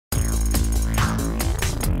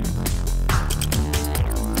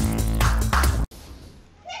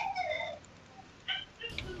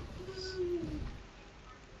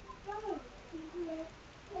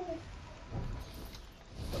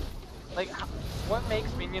What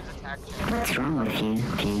makes minions attack you? What's wrong with you?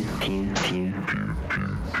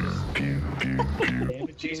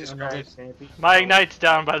 Jesus Christ. My ignite's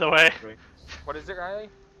down, by the way. What is it, Riley?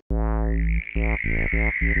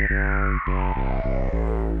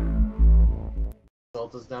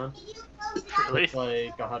 Salt is down. Really? It's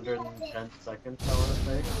like 110 seconds, I wanna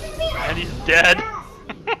say. And he's dead.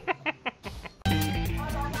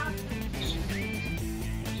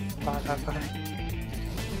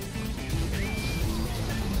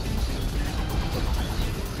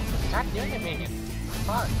 Attack the other minion.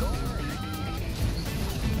 Fuck, go away.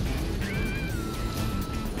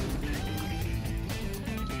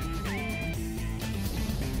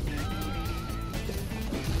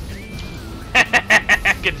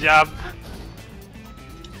 Good job.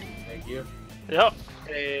 Thank you. Yep.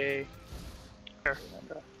 Hey. Here.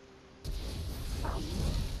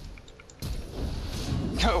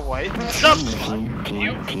 What? Stop!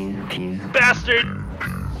 You bastard!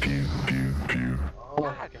 Oh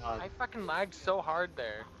my God, god. I fucking lagged so hard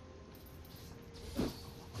there.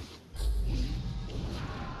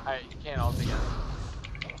 Alright, you can't all together.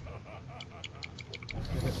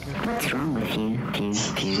 What's wrong with you?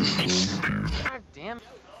 God damn it.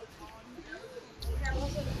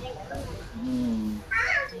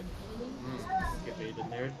 Get baited,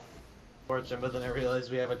 nerd. Fortune, but then I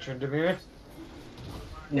realized we have a Tryndacarry.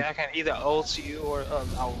 Yeah, I can either ult you or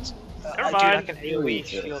ult. Never I mind. can AoE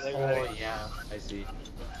shield Oh everybody. yeah, I see.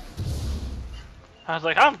 I was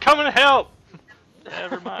like, I'm coming to help!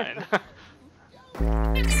 Never mind.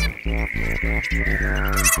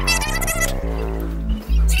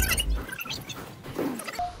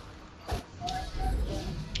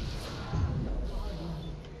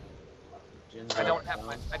 I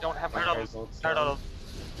don't have my results. No. Oh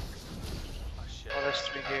shit. Oh, there's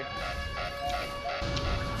 3 here.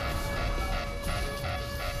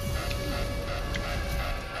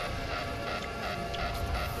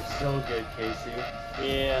 You're so good, Casey.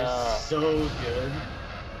 Yeah. You're so good.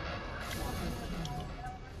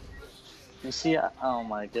 You see, oh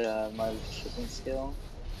my god, my shipping skill.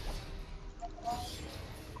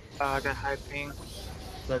 I got high ping.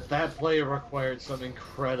 That play required some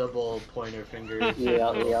incredible pointer finger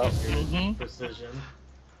precision.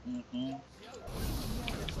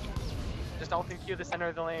 Just don't think you're the center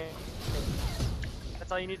of the lane.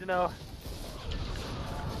 That's all you need to know.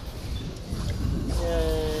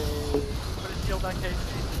 Yay. Put a shield on KC.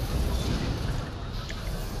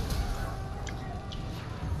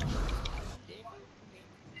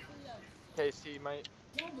 KC might.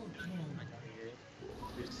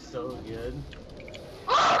 You're so good.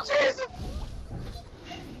 Oh Jesus!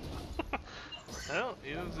 Well,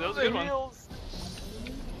 that was a good one. Heals.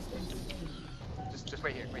 Just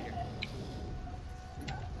wait here, wait here.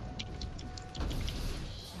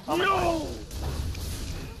 Oh no!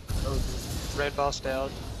 Red boss down.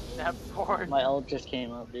 That board. My ult just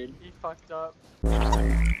came up, dude. He fucked up.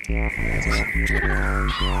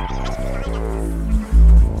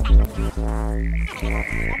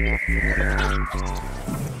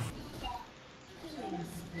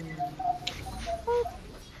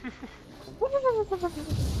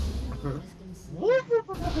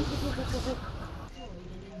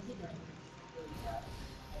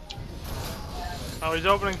 Oh, he's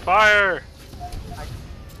opening fire!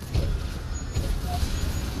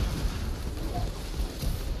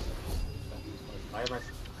 Why am I?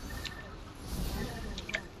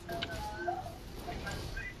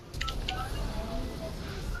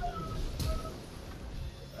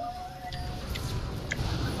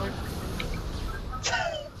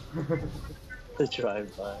 The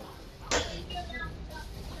drive-by.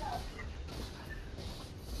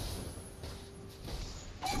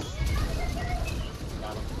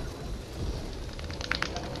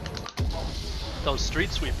 Those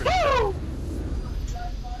street sweepers.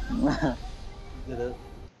 Did it.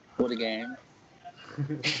 What a game.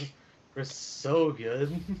 We're so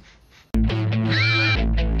good.